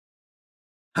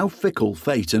How fickle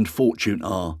fate and fortune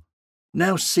are.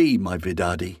 Now see, my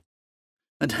Vidadi,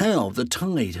 and how the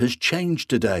tide has changed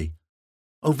today.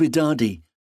 O Vidadi,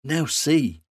 now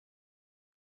see.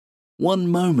 One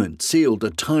moment sealed a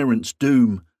tyrant's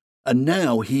doom, and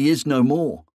now he is no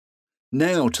more.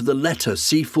 Now to the letter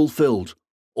see fulfilled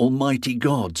Almighty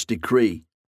God's decree.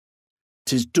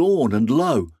 'Tis dawn, and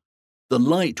lo, the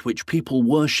light which people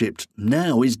worshipped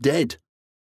now is dead.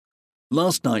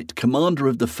 Last night commander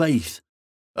of the faith,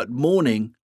 at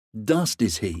morning dust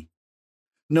is he.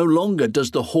 No longer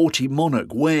does the haughty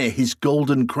monarch wear his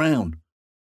golden crown,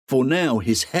 for now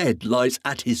his head lies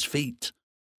at his feet.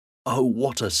 Oh,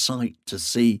 what a sight to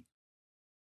see!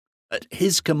 At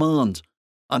his command,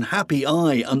 unhappy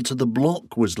I unto the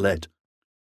block was led.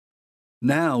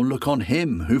 Now look on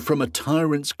him who from a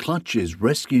tyrant's clutches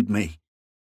rescued me,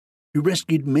 who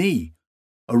rescued me,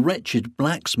 a wretched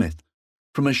blacksmith,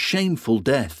 from a shameful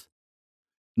death.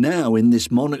 Now in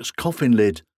this monarch's coffin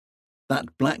lid,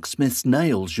 that blacksmith's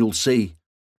nails you'll see.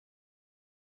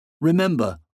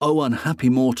 Remember, O unhappy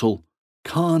mortal,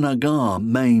 Khan Aga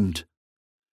maimed.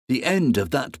 The end of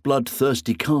that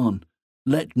bloodthirsty Khan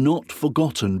let not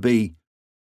forgotten be.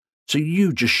 So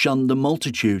you just shun the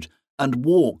multitude, and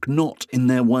walk not in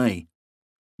their way,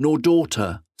 nor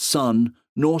daughter, son,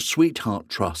 nor sweetheart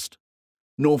trust,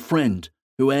 nor friend,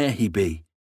 whoe'er he be.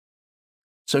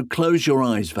 So close your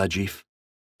eyes, Vagif,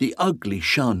 the ugly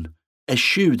shun,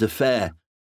 eschew the fair,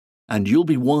 and you'll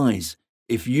be wise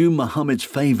if you Muhammad's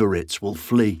favourites will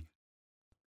flee.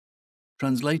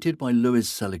 Translated by Louis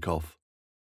Selikoff.